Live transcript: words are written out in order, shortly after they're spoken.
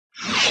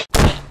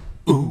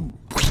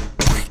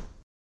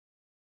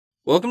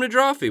Welcome to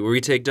Drawfee, where we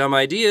take dumb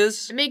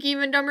ideas and make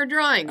even dumber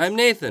drawings. I'm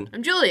Nathan.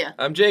 I'm Julia.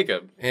 I'm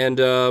Jacob. And,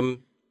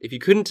 if you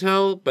couldn't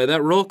tell by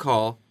that roll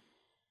call,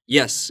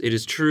 yes, it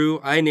is true.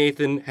 I,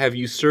 Nathan, have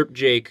usurped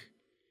Jake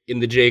in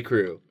the J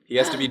Crew. He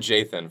has to be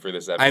Jathan for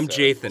this episode. I'm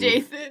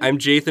Jathan. I'm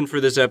Jathan for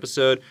this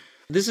episode.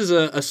 This is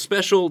a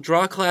special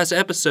Draw Class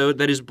episode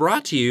that is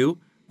brought to you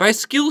by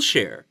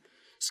Skillshare.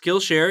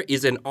 Skillshare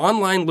is an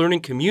online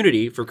learning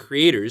community for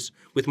creators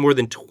with more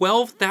than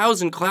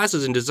 12,000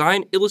 classes in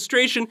design,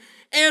 illustration,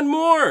 and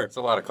more. It's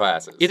a lot of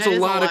classes. It's a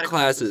lot of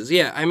classes.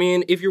 Yeah, I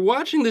mean, if you're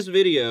watching this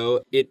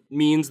video, it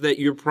means that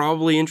you're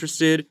probably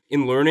interested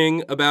in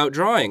learning about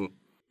drawing.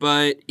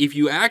 But if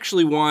you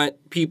actually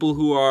want people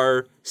who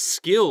are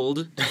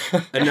skilled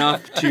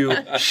enough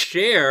to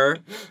share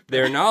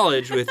their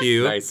knowledge with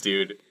you, Nice,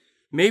 dude.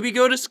 maybe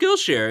go to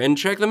Skillshare and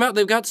check them out.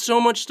 They've got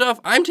so much stuff.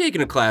 I'm taking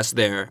a class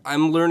there.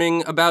 I'm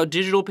learning about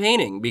digital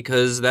painting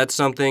because that's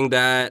something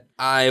that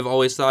I've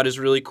always thought is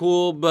really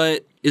cool,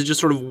 but is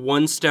just sort of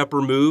one step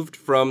removed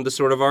from the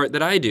sort of art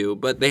that I do.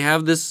 But they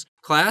have this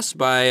class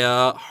by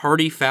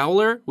Hardy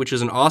Fowler, which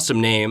is an awesome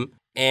name.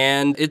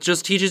 And it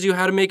just teaches you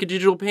how to make a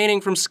digital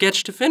painting from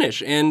sketch to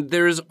finish. And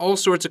there's all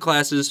sorts of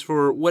classes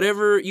for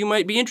whatever you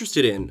might be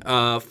interested in.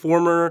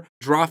 Former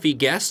Drawfee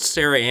guest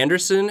Sarah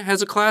Anderson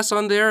has a class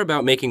on there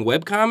about making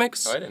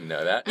webcomics. Oh, I didn't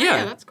know that.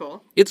 Yeah, that's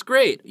cool. It's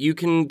great. You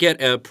can get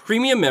a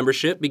premium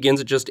membership, begins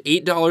at just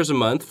 $8 a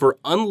month for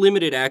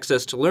unlimited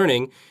access to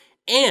learning.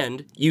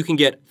 And you can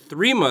get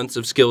 3 months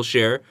of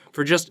Skillshare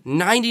for just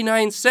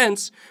 99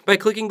 cents by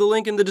clicking the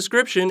link in the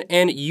description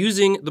and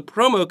using the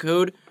promo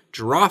code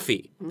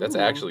Drawfee. That's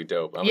actually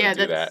dope. I'm going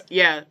to do that.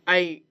 Yeah,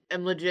 I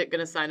am legit going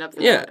to sign up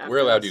for that. We're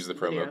allowed to use the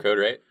promo code,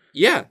 right?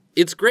 Yeah,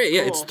 it's great.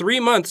 Yeah, Cool. it's 3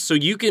 months, so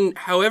you can,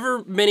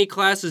 however many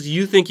classes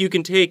you think you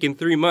can take in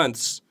 3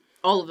 months.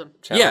 All of them.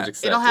 Challenge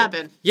accepted. It'll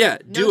happen. Yeah,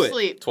 do No it.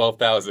 sleep.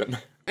 12,000.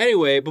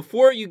 Anyway,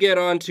 before you get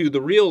on to the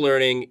real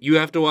learning, you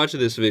have to watch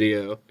this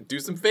video. Do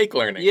some fake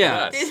learning.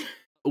 Yeah. with us.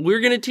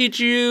 We're going to teach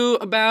you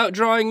about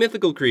drawing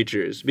mythical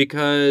creatures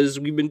because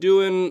we've been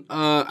doing,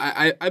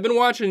 I've been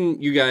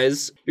watching you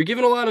guys. You're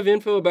giving a lot of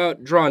info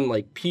about drawing,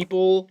 like,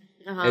 people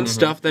and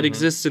stuff that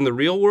exists in the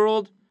real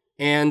world.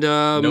 And,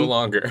 No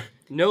longer.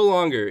 No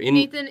longer.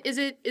 Nathan, is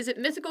it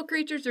mythical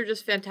creatures or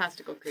just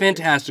fantastical creatures?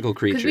 Fantastical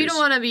creatures. Because we don't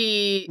want to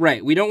be...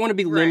 Right, we don't want to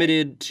be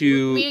limited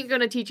to... We ain't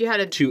going to teach you how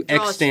to to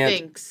draw extant- a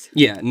sphinx.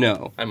 Yeah,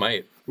 no. I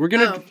might. We're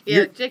gonna... Oh,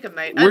 yeah, Jacob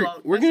might. I We're,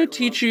 won't. we're I going said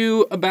to we teach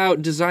you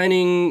about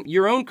designing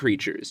your own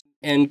creatures.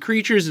 And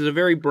creatures is a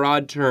very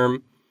broad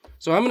term.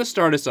 So I'm going to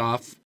start us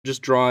off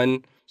just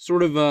drawing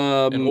sort of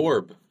An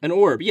orb. An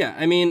orb, yeah.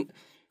 I mean,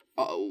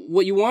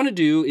 what you want to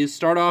do is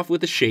start off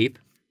with a shape.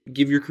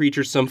 Give your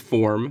creature some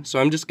form. So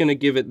I'm just going to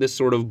give it this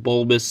sort of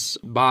bulbous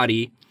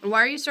body. won't.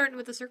 Why are you starting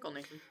with a circle,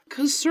 Nathan?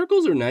 Because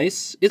circles are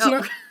nice. It's Oh.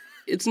 not...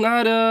 It's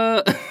not,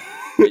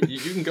 You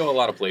can go a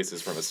lot of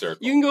places from a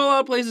circle. You can go a lot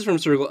of places from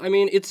circle. I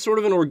mean, it's sort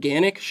of an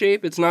organic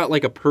shape. It's not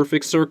like a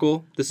perfect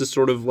circle. This is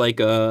sort of like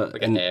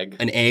an egg.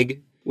 An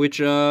egg, which,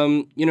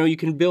 you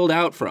can build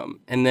out from.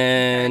 And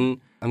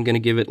then I'm going to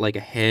give it like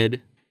a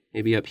head,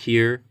 maybe up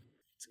here.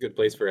 It's a good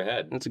place for a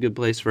head. That's a good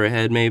place for a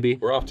head, maybe.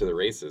 We're off to the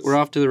races. We're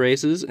off to the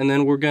races. And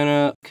then we're going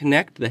to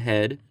connect the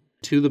head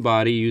to the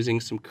body using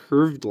some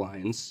curved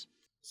lines.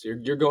 So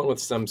you're going with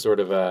some sort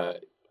of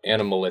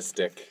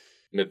animalistic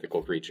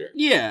mythical creature.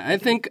 Yeah, I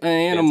think an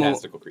animal...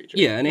 Fantastical creature.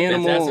 Yeah, an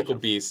animal... Fantastical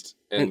beast,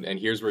 and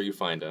here's where you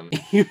find him.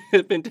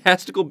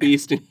 Fantastical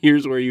beast, and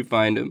here's where you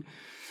find him.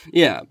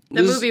 Yeah.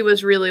 The movie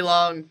was really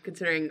long,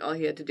 considering all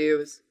he had to do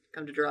was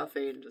come to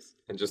Drawfee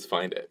and just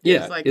find it. Yeah,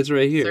 just, like, it's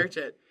right here. search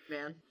it,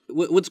 man.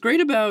 What's great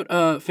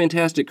about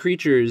fantastic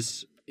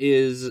creatures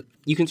is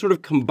you can sort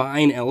of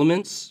combine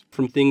elements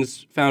from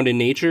things found in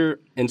nature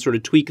and sort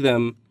of tweak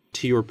them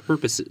to your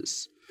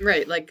purposes.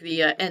 Right, like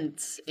the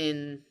Ents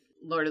in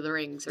Lord of the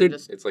Rings They're- are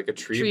just... It's like a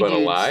tree, Tree but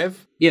dudes.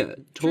 alive. Yeah, Tree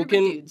but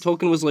Tolkien dudes.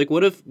 Tolkien was like,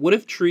 what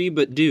if tree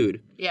but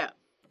dude? Yeah.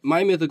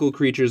 My mythical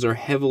creatures are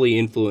heavily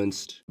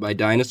influenced by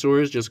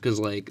dinosaurs just because,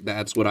 like,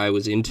 that's what I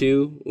was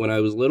into when I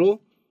was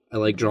little. I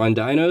like drawing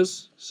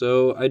dinos,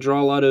 so I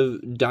draw a lot of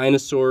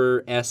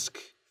dinosaur-esque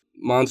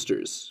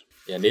monsters.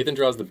 Yeah, Nathan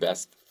draws the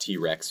best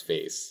T-Rex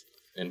face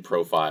and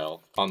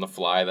profile on the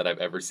fly that I've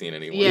ever seen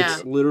anyone Yeah.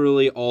 do.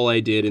 Literally all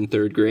I did in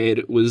 3rd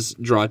grade was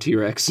draw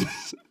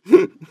T-Rexes.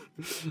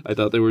 I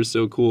thought they were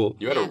so cool.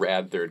 You had a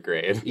rad 3rd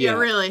grade. Yeah,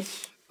 really.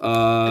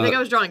 I think I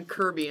was drawing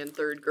Kirby in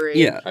 3rd grade.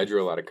 Yeah. I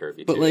drew a lot of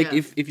Kirby, But too. like,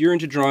 Yeah. if you're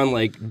into drawing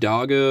like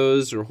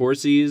doggos or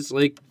horsies,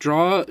 like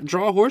draw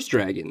a horse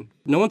dragon.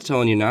 No one's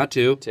telling you not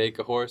to. Take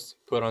a horse,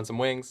 put on some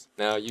wings.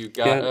 Now you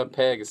got Yeah. a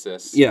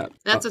Pegasus. Yeah.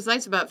 That's what's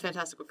nice about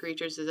fantastical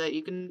creatures is that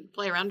you can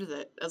play around with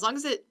it. As long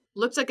as it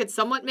looks like it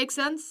somewhat makes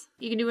sense,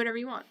 you can do whatever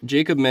you want.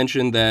 Jacob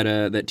mentioned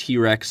that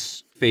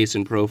T-Rex face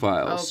and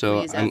profile. Oh, so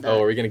please I'm add that.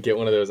 Oh, are we gonna get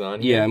one of those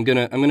on here? yeah, I'm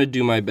gonna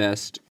do my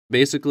best.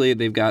 Basically,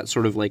 they've got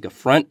sort of like a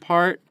front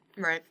part,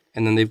 Right.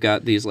 and then they've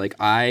got these like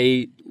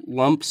eye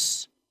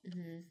lumps,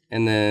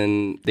 and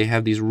then they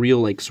have these real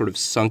like sort of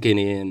sunken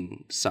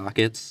in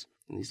sockets.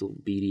 And these little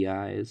beady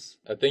eyes.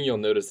 A thing you'll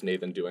notice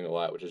Nathan doing a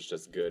lot, which is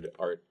just good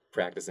art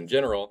practice in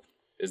general,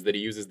 is that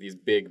he uses these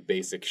big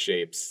basic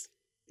shapes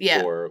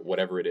for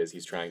whatever it is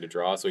he's trying to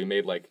draw. So he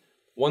made like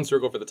one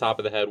circle for the top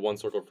of the head, one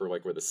circle for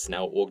like where the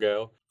snout will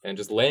go. And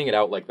just laying it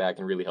out like that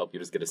can really help you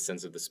just get a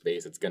sense of the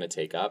space it's going to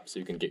take up so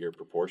you can get your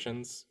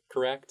proportions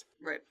correct.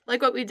 Right.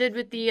 Like what we did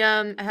with the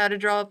how to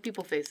draw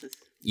people faces.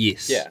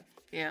 Yes. Yeah.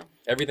 Yeah.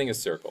 Everything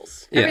is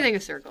circles. Yeah. Everything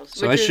is circles,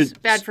 So which I is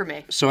should- bad for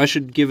me. So I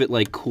should give it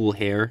like cool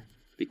hair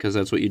because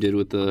that's what you did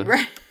with the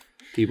Right.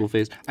 people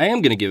face. I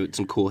am going to give it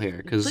some cool hair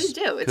because Please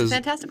do. It's a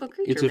fantastical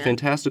creature, It's a man.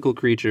 fantastical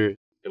creature.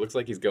 It looks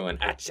like he's going,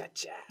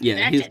 ah-cha-cha.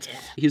 Yeah,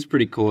 he's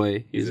pretty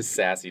coy. He's a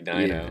sassy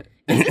dino.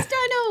 Yeah. Is this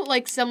dino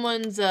like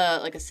someone's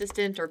like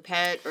assistant or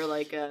pet or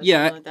like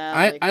Yeah, something like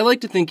that? I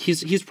like to think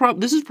he's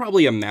this is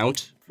probably a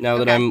mount now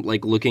that Okay. I'm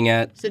like looking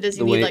at. So does he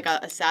the need way- like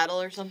a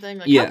saddle or something?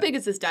 Like Yeah. how big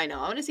is this dino?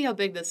 I want to see how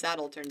big the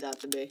saddle turns out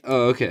to be.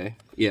 Oh, okay.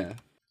 Yeah.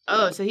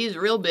 Oh, so he's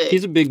real big.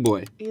 He's a big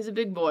boy. He's a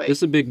big boy. This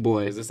is a big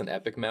boy. Is this an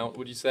epic mount,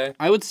 would you say?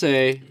 I would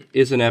say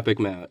it's an epic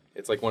mount.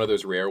 It's like one of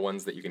those rare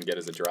ones that you can get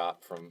as a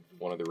drop from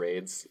one of the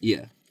raids.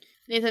 Yeah.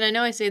 Nathan, I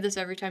know I say this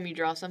every time you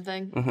draw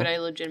something, Uh-huh. but I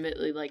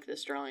legitimately like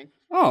this drawing.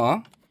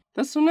 Aw,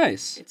 that's so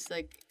nice. It's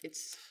like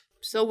it's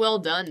so well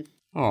done.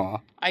 Aw.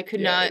 I could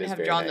Yeah, it not is have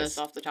very drawn nice. this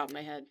off the top of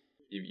my head.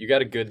 You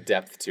got a good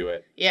depth to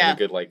it. Yeah. And a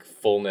good, like,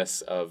 fullness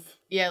of...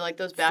 Yeah, like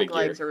those back Figure.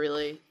 legs are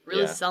really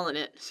Yeah. selling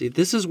it. See,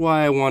 this is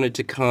why I wanted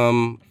to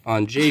come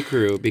on J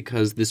Crew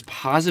because this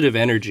positive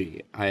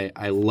energy, I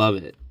love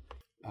it.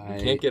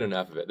 You can't get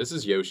enough of it. This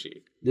is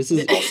Yoshi. This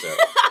is Also.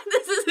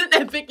 This is an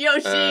epic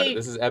Yoshi.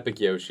 This is epic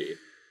Yoshi.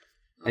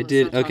 I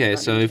did Let's not talk okay.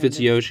 about So if it's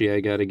Nintendo. Yoshi, I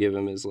gotta give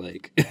him his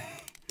like.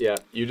 Yeah,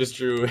 you just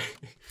drew...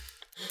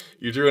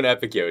 you drew an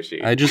epic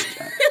Yoshi.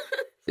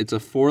 It's a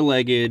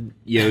four-legged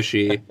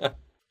Yoshi,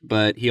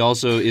 but he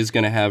also is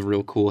gonna have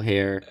real cool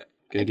hair.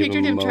 Gonna I give pictured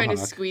him him a trying to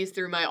mohawk. squeeze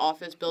through my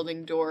office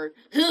building door.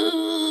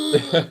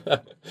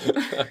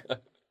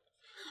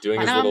 Doing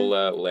his little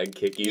leg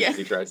kickies yeah. as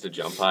he tries to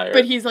jump higher.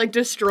 But he's like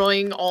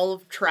destroying all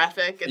of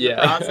traffic in Yeah.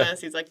 the process.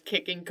 He's like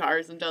kicking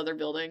cars into other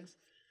buildings.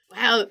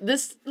 Wow,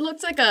 this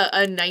looks like a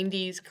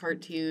 90s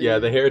cartoon. Yeah,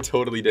 the hair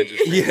totally did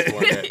just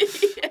transform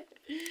it. Yeah.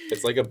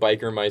 It's like a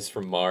biker mice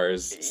from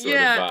Mars sort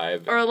of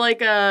vibe. Or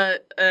like a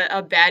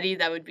baddie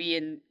that would be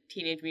in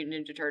Teenage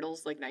Mutant Ninja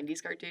Turtles, like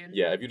 90s cartoon.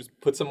 Yeah, if you just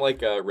put some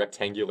like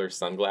rectangular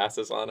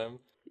sunglasses on him.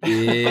 Oh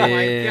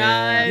my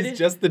god. He's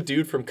just the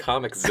dude from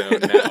Comic Zone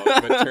now,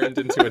 but turned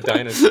into a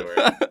dinosaur.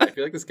 I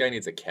feel like this guy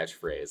needs a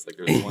catchphrase. Like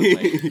there's one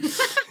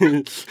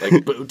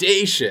like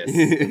bodacious.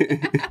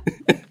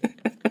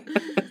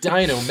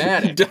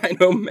 Dinomatic.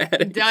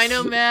 Dinomatic.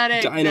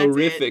 Dinomatic.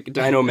 Dinorific.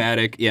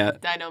 Dinomatic. Yeah.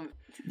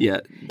 Yeah.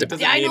 It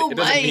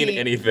doesn't mean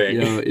anything.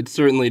 No, it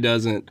certainly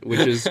doesn't, which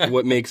is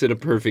what makes it a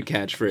perfect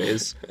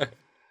catchphrase.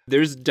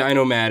 There's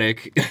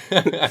Dinomatic.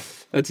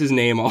 That's his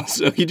name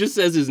also. He just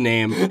says his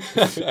name.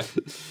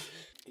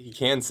 He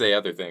can say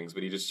other things,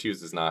 but he just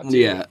chooses not to.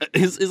 Yeah.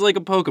 He's like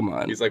a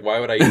Pokemon. He's like, why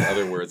would I use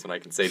other words when I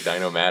can say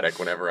Dinomatic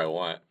whenever I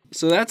want?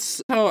 So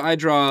that's how I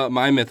draw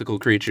my mythical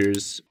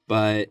creatures,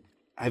 but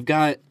I've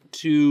got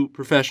two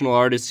professional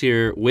artists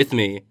here with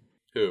me.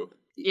 Who?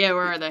 Yeah,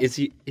 where are they? It's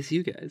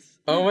you guys.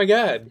 Oh my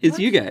god. It's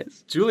you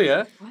guys.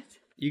 Julia. What?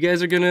 You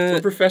guys are We're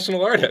gonna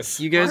professional artists.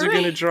 you guys are gonna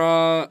Alright.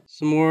 draw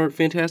some more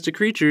fantastic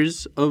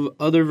creatures of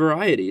other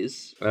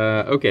varieties.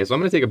 Okay, so I'm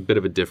going to take a bit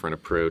of a different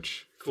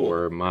approach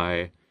for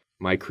my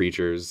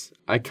creatures.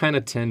 I kind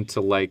of tend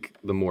to like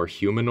the more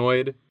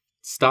humanoid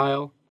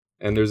style,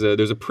 and there's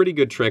a pretty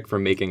good trick for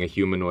making a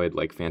humanoid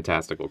like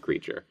fantastical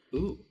creature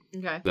Ooh.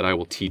 Okay. that I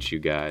will teach you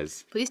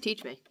guys Please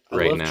teach me.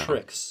 right I love now.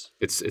 tricks.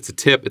 It's a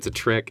tip, it's a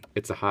trick,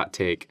 it's a hot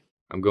take.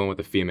 I'm going with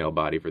a female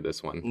body for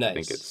this one. Nice. I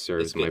think it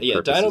serves It's my good. Yeah,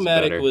 purposes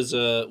Dinomatic better.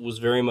 was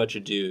very much a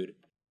dude.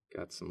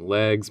 Got some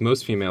legs.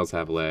 Most females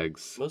have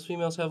legs. Most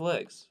females have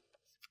legs.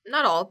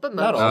 Not all, but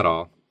most. Not all. Not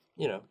all.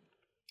 You know.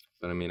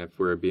 But I mean, if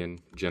we're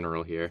being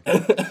general here.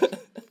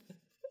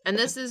 And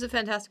this is a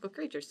fantastical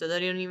creature, so they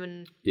don't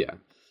even... Yeah.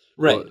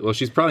 Right. Well,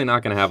 she's probably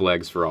not going to have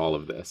legs for all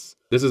of this.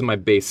 This is my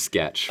base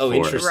sketch Oh, for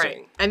interesting.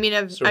 Right. I mean,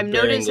 Sort of I'm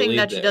bearing the noticing lead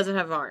that she there. doesn't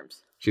have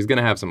arms. She's going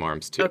to have some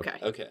arms, too. Okay.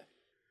 Okay.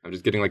 I'm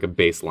just getting, like, a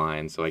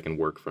baseline so I can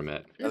work from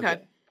it.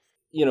 Okay.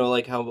 You know,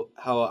 like how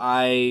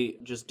I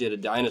just did a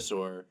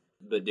dinosaur,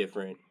 but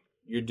different.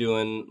 You're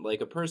doing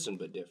like a person,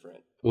 but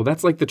different. Well,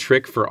 that's, like, the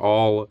trick for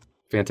all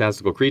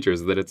fantastical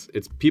creatures, that it's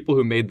people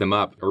who made them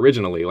up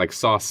originally, like,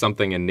 saw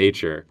something in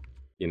nature,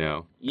 you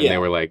know? And Yeah. they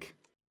were like,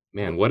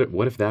 man, what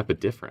if that, but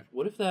different?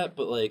 What if that,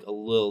 but like a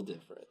little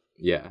different?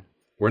 Yeah.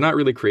 We're not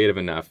really creative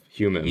enough,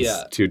 humans,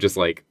 Yeah. to just,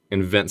 like,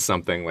 invent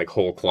something, like,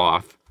 whole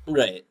cloth.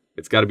 Right.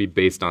 It's got to be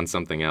based on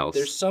something else.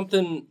 There's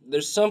something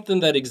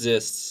that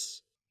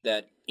exists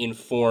that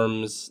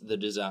informs the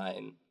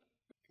design.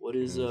 What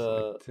is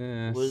Like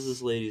what is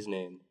this lady's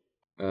name?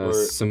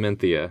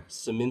 Cementhia.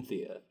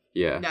 Saminthia.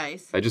 Yeah.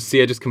 Nice. I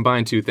just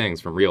combined two things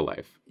from real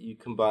life. You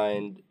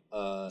combined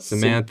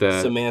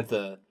Samantha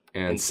Samantha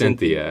and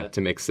Cynthia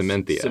to make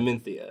Cementhia.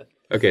 Saminthia.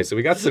 Okay, so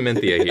we got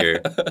Cynthia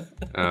here.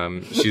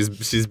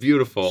 She's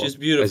beautiful. She's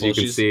beautiful. As you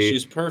can see.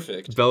 She's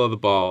perfect. Belle of the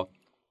ball.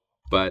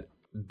 But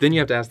then you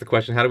have to ask the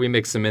question, how do we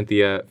make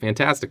Cynthia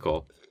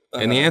fantastical?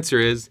 And the answer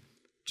is,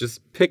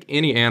 just pick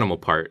any animal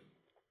part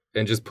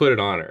and just put it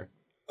on her.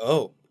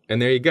 Oh.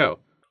 And there you go.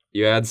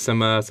 You add some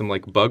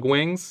like bug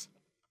wings.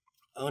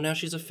 Oh, now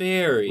she's a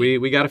fairy.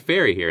 We got a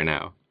fairy here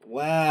now.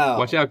 Wow.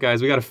 Watch out,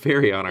 guys. We got a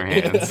fairy on our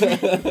hands.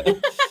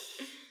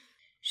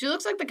 She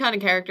looks like the kind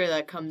of character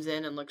that comes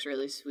in and looks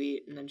really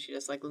sweet, and then she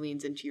just like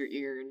leans into your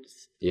ear and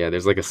just... Yeah,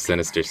 there's like a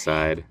sinister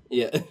side.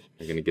 Yeah.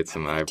 We're gonna get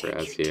some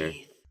eyebrows here.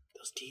 Teeth.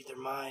 Those teeth are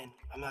mine.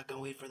 I'm not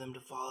gonna wait for them to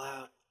fall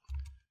out.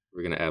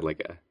 We're gonna add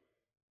like a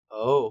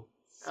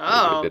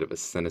bit of a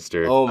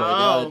sinister, Oh my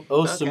god.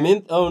 Oh,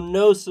 okay. Oh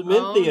no,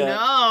 Cynthia.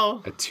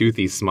 Oh, a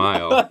toothy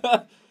smile,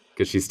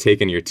 because she's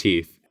taking your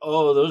teeth.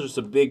 Oh, those are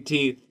some big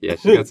teeth. Yeah,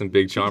 she's got some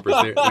big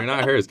chompers. They're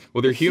not hers.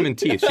 Well, they're human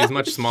teeth. She's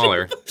much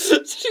smaller.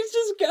 She's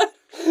just got...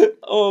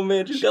 Oh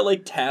man, she's got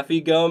like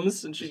taffy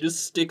gums and she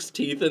just sticks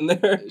teeth in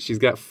there. She's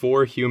got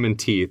 4 human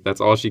teeth. That's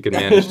all she could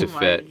manage to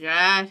fit. Oh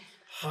my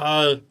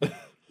god.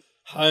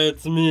 Hi,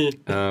 it's me.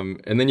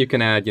 And then you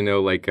can add,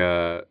 like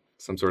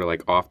some sort of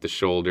like off the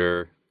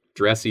shoulder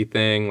dressy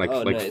thing, like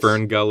nice.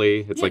 Fern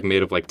Gully. It's like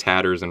made of like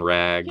tatters and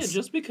rags. Yeah,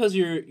 just because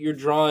you're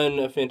drawing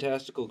a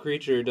fantastical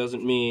creature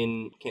doesn't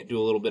mean you can't do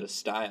a little bit of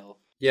style.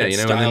 Yeah,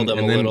 style them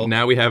and a then little.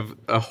 now we have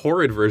a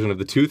horrid version of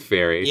the Tooth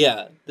Fairy.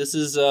 Yeah, this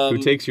is who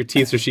takes your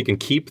teeth so she can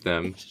keep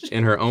them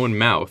in her own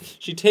mouth.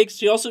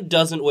 She also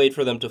doesn't wait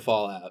for them to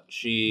fall out.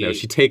 She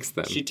takes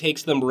them. She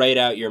takes them right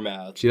out your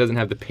mouth. She doesn't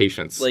have the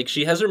patience. Like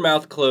she has her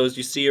mouth closed.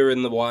 You see her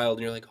in the wild,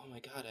 and you're like, oh my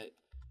god,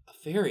 a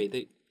fairy.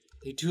 They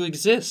do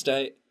exist.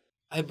 I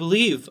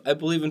believe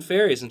in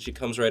fairies. And she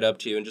comes right up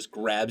to you and just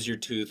grabs your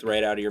tooth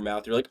right out of your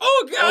mouth. You're like,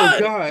 oh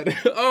god,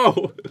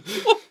 oh.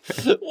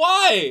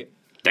 Why?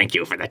 Thank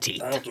you for the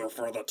teeth. Thank you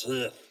for the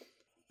teeth.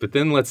 But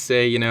then let's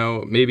say,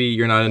 maybe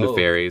you're not into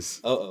fairies.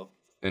 Uh-oh.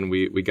 And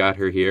we got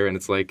her here, and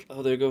it's like...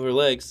 Oh, there go her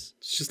legs.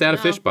 Just add a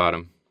fish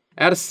bottom.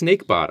 Add a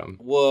snake bottom.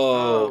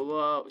 Whoa.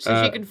 Whoa.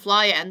 So she can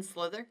fly and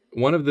slither?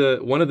 One of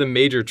the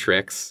major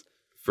tricks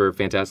for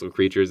fantastical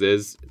creatures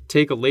is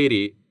take a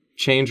lady,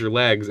 change her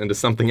legs into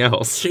something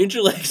else. Change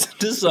your legs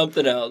into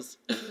something else.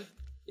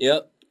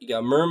 Yep. You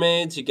got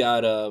mermaids, you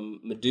got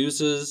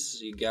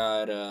medusas, you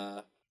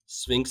got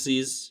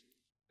sphinxes.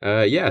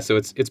 Yeah, so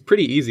it's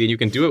pretty easy, and you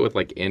can do it with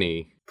like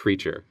any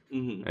creature.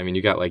 Mm-hmm. I mean,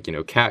 you got like,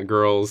 cat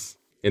girls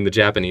in the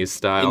Japanese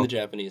style. In the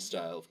Japanese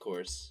style, of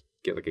course.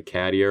 Get like a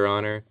cat ear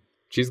on her.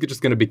 She's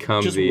just going to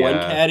become just one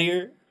cat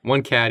ear?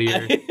 One cat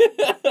ear.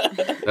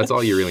 That's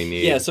all you really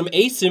need. Yeah, some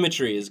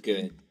asymmetry is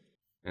good.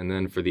 And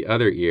then for the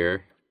other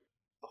ear,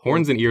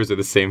 horns and ears are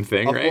the same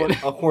thing, right?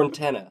 A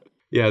horntenna.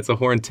 Yeah, it's a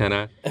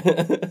horntenna.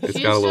 It's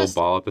got a little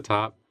ball at the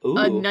top. Ooh.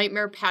 A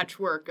nightmare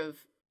patchwork of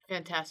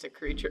fantastic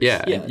creatures.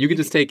 Yeah, you could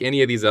just take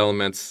any of these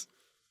elements,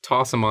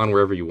 toss them on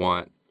wherever you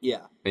want.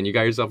 Yeah. And you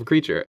got yourself a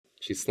creature.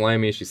 She's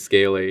slimy, she's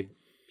scaly,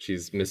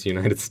 she's Miss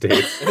United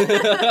States.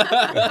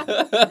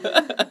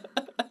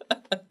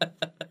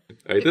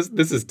 All right,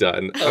 this is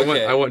done.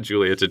 Okay. I want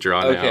Julia to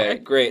draw now. Okay,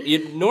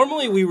 great.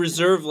 Normally we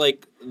reserve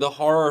like the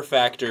horror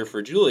factor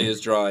for Julia's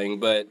drawing,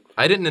 but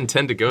I didn't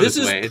intend to go this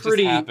way. It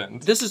just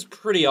happened. This is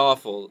pretty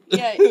awful.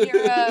 Yeah,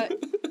 you're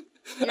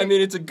I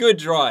mean, it's a good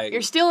drawing.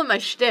 You're stealing my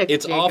shtick,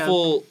 It's Jacob.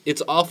 awful.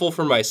 It's awful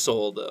for my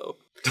soul, though.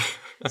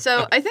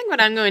 So I think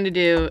what I'm going to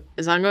do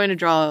is I'm going to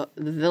draw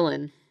the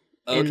villain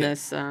in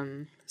this.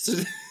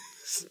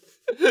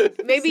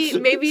 Maybe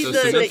the evil.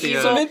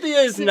 Cynthia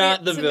is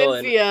not the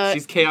villain.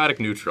 She's chaotic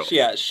neutral.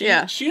 Yeah,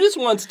 she just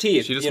wants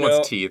teeth. She just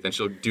wants teeth, and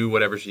she'll do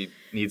whatever she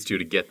needs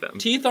to get them.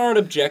 Teeth aren't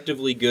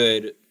objectively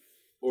good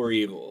or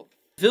evil.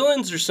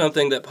 Villains are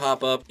something that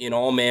pop up in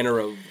all manner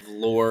of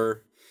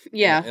lore.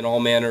 Yeah. And all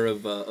manner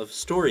of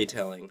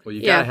storytelling. Well,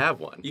 you gotta have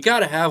one. You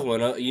gotta have one.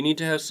 You need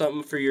to have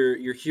something for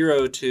your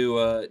hero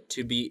to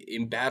be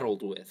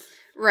embattled with.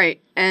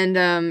 Right, and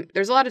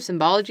there's a lot of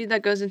symbology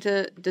that goes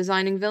into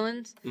designing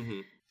villains.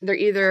 Mm-hmm. They're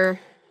either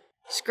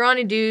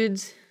scrawny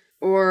dudes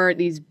or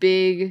these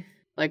big,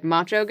 like,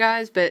 macho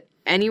guys, but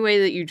any way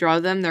that you draw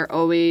them, they're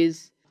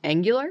always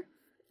angular,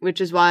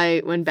 which is why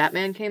when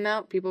Batman came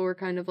out, people were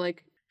kind of,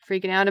 like,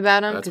 freaking out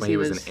about him. That's why he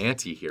was an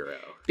anti-hero.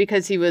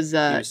 Because he was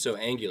so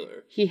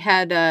angular. He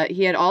had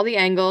all the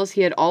angles.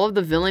 He had all of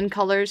the villain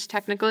colors,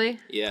 technically.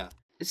 Yeah.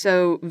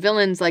 So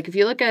villains, like, if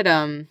you look at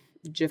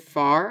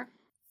Jafar.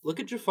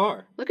 Look at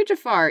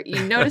Jafar.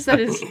 You notice that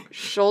his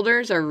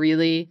shoulders are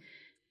really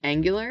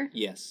angular.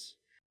 Yes.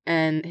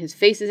 And his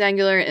face is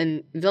angular,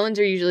 and villains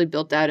are usually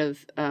built out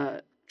of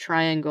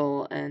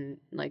triangle and,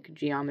 like,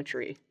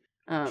 geometry.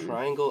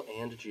 Triangle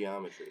and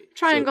geometry.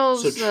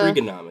 Triangles. So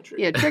trigonometry.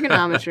 Yeah,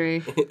 trigonometry.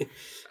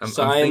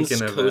 Sines,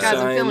 cosines. Guys,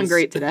 I'm feeling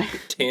great today.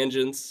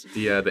 Tangents.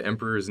 The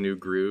Emperor's New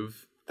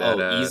Groove.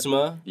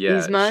 Yzma. Yeah,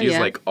 Yzma, she's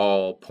like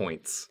all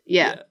points.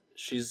 Yeah.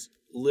 She's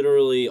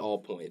literally all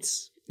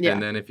points. Yeah.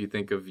 And then if you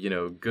think of,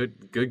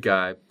 good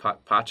guy,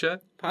 Pacha.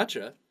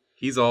 Pacha.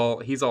 He's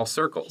all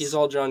circles. He's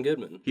all John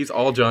Goodman. He's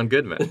all John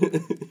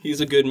Goodman.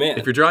 He's a good man.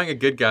 If you're drawing a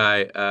good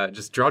guy,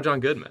 just draw John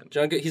Goodman.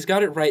 He's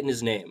got it right in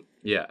his name.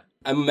 Yeah.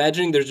 I'm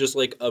imagining there's just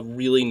like a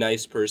really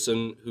nice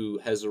person who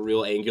has a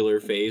real angular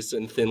face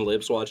and thin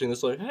lips watching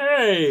this like,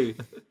 hey,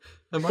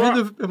 am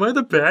I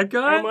the bad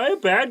guy? Am I a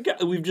bad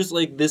guy? We've just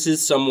like, this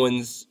is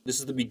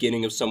the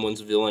beginning of someone's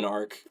villain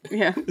arc.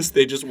 Yeah.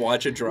 They just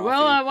watch a Drawfee.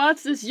 Well, I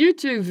watched this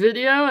YouTube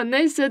video and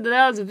they said that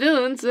I was a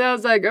villain, so I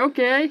was like,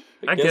 okay.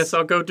 I guess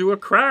I'll go do a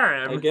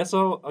crime. I guess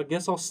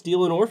I'll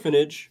steal an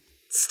orphanage.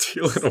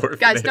 Steal an orphanage.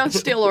 Guys, don't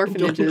steal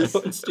orphanages.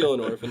 Don't steal an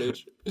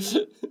orphanage.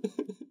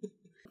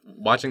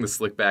 Watching the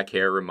slick back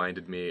hair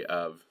reminded me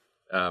of,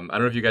 I don't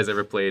know if you guys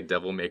ever played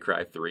Devil May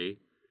Cry 3.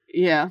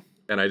 Yeah.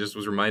 And I just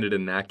was reminded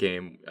in that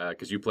game,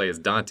 because you play as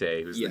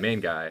Dante, who's the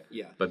main guy.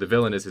 Yeah. But the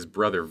villain is his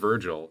brother,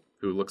 Virgil,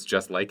 who looks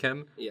just like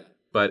him. Yeah.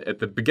 But at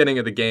the beginning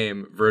of the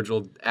game,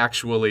 Virgil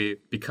actually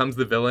becomes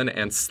the villain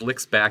and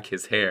slicks back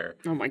his hair.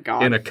 Oh my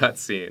god. In a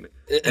cutscene.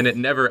 And it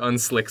never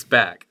unslicks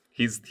back.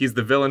 He's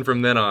the villain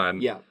from then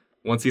on. Yeah.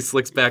 Once he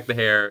slicks back the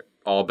hair,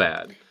 all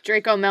bad.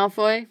 Draco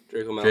Malfoy.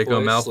 Draco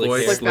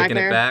Malfoy slicking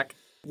it back.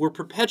 We're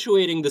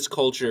perpetuating this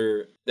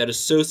culture that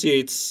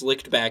associates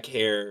slicked back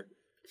hair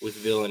with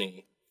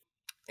villainy.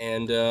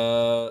 And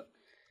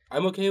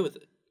I'm okay with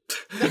it.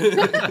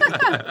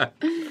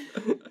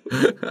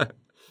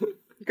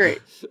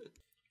 Great.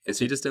 Is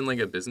he just in like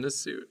a business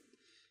suit?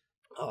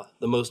 Oh,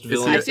 the most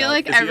villainous. I feel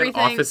like is everything. He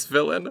an office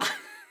villain?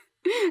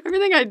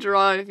 Everything I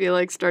draw, I feel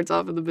like, starts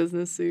off with a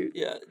business suit.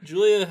 Yeah,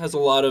 Julia has a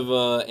lot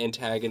of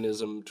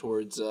antagonism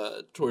towards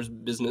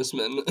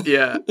businessmen.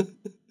 Yeah.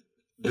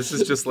 This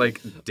is just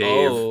like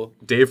Dave. Oh.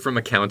 Dave from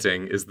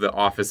accounting is the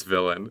office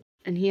villain.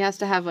 And he has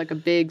to have like a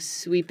big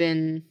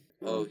sweeping.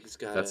 Oh, he's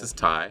got. That's his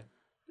tie.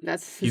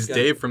 He's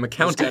Dave from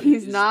accounting.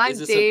 He's not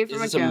Dave from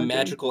accounting. Is this a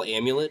magical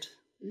amulet?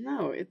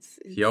 No, it's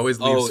He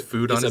always leaves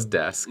food on his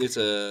desk. It's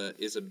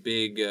a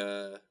big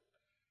an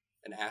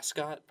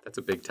ascot. That's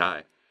a big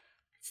tie.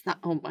 It's not.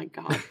 Oh my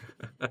god,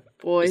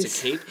 boys!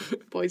 It's a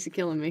cape. Boys, you're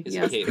killing me. It's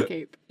yes, a cape. the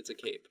cape. It's a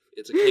cape.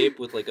 It's a cape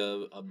with like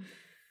a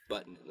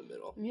button in the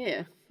middle.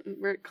 Yeah,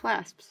 where it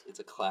clasps. It's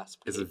a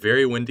clasp. It's a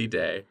very windy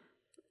day.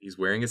 He's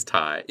wearing his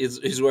tie.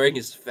 He's wearing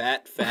his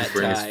fat tie. He's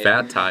wearing his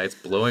fat tie. It's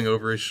blowing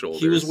over his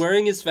shoulders. He was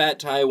wearing his fat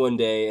tie one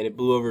day, and it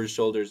blew over his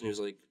shoulders, and he was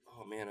like,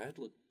 "Oh man, I'd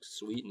look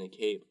sweet in a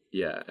cape."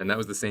 Yeah, and that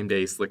was the same day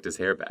he slicked his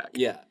hair back.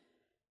 Yeah,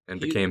 and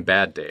became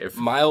Bad Dave.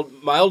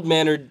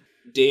 Mild-mannered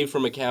Dave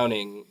from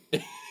accounting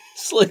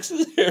slicks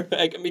his hair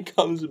back and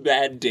becomes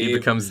Bad Dave. He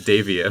becomes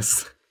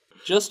Davius.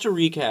 Just to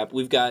recap,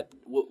 we've got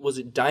was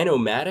it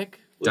Dinomatic?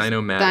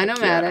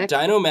 Dinomatic.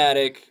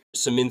 Dinomatic,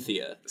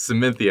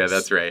 Samynthia,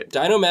 that's right.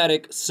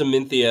 Dinomatic,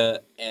 Samynthia,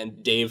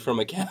 and Dave from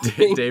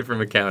accounting. Dave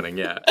from accounting,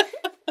 yeah.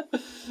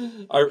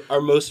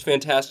 Our most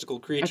fantastical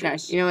creatures. Okay,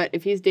 you know what?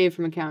 If he's Dave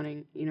from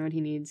accounting, you know what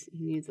he needs?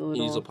 He needs a little...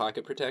 He needs a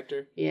pocket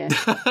protector? Yeah.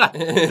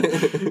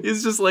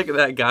 He's just like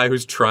that guy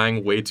who's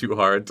trying way too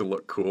hard to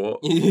look cool.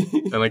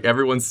 And like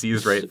everyone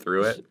sees right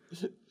through it.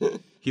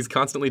 He's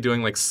constantly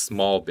doing like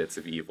small bits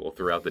of evil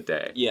throughout the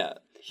day. Yeah.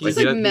 He's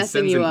like he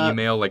messing sends you an up.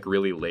 email like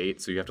really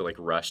late, so you have to like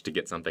rush to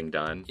get something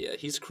done. Yeah,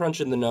 he's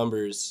crunching the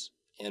numbers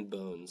and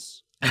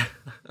bones.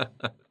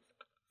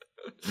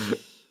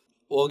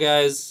 Well,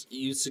 guys,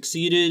 you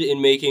succeeded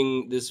in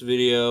making this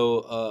video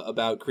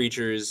about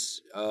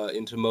creatures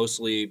into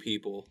mostly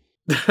people.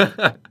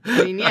 I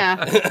mean, yeah.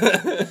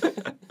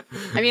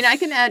 I mean, I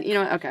can add, you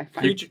know what? Okay,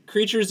 fine.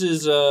 Creatures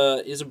is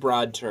a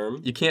broad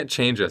term. You can't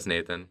change us,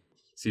 Nathan.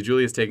 See,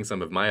 Julia's taking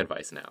some of my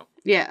advice now.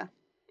 Yeah.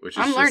 Which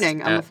is I'm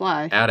learning on the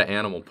fly. Add an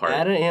animal part.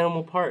 Add an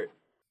animal part.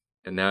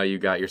 And now you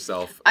got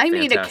yourself I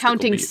need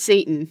accounting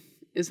Satan,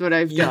 is what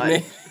I've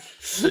done.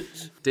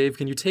 Dave,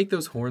 can you take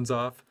those horns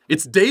off?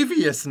 It's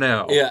Davius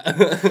now. Yeah.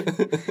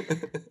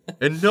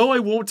 And no, I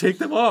won't take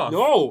them off.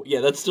 No. Yeah,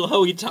 that's still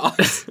how he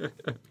talks.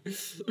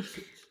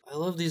 I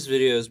love these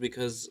videos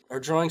because our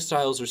drawing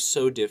styles are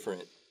so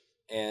different.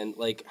 And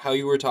like how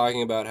you were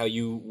talking about how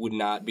you would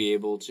not be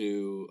able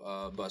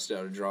to bust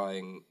out a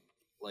drawing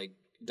like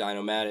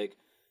Dinomatic,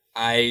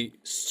 I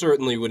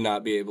certainly would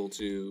not be able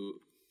to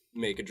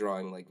make a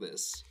drawing like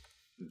this.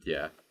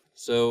 Yeah.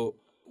 So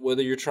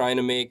whether you're trying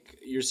to make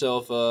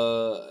yourself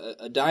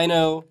a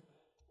dino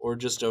or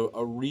just a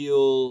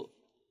real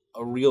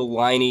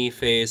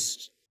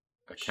liney-faced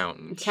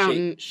accountant,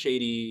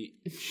 shady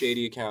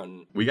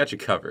accountant, we got you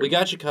covered. We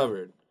got you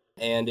covered.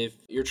 And if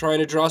you're trying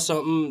to draw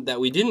something that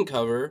we didn't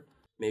cover,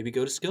 maybe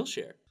go to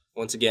Skillshare.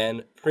 Once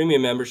again,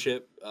 premium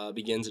membership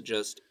begins at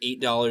just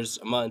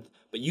 $8 a month,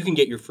 but you can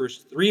get your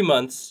first 3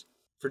 months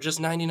for just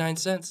 99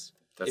 cents.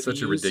 That's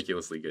such a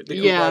ridiculously good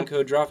deal. The coupon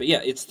code Drawfee.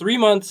 Yeah, it's 3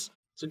 months,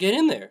 so get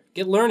in there.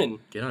 Get learning.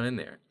 Get on in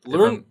there.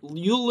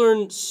 You'll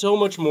learn so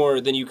much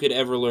more than you could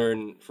ever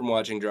learn from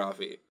watching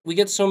Drawfee. We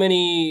get so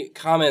many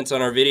comments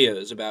on our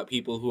videos about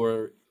people who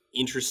are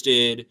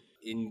interested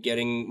in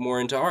getting more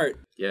into art.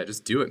 Yeah,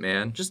 just do it,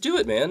 man. Just do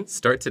it, man.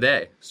 Start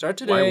today. Start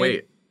today. Why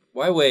wait?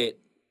 Why wait?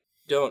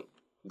 Don't.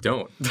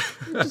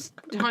 Just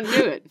don't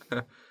do it.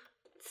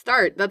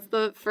 Start. That's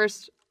the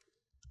first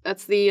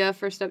That's the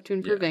first step to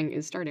improving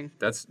is starting.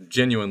 That's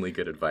genuinely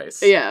good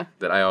advice. Yeah.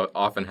 That I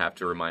often have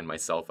to remind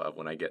myself of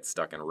when I get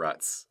stuck in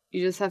ruts.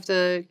 You just have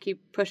to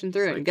keep pushing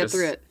through it and get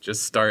through it.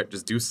 Just start.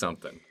 Just do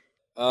something.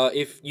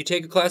 If you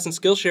take a class in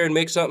Skillshare and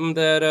make something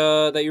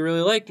that you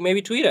really like,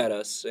 maybe tweet at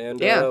us, and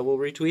we'll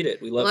retweet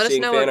it. We love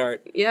seeing fan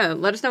art. Yeah,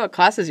 let us know what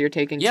classes you're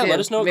taking, too. Let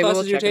us know what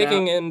classes you're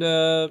taking, and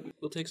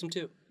we'll take some,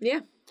 too.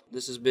 Yeah.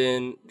 This has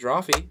been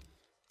Drawfee,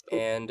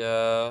 and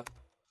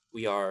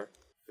we are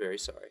very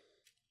sorry.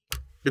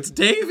 It's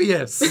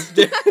Davius!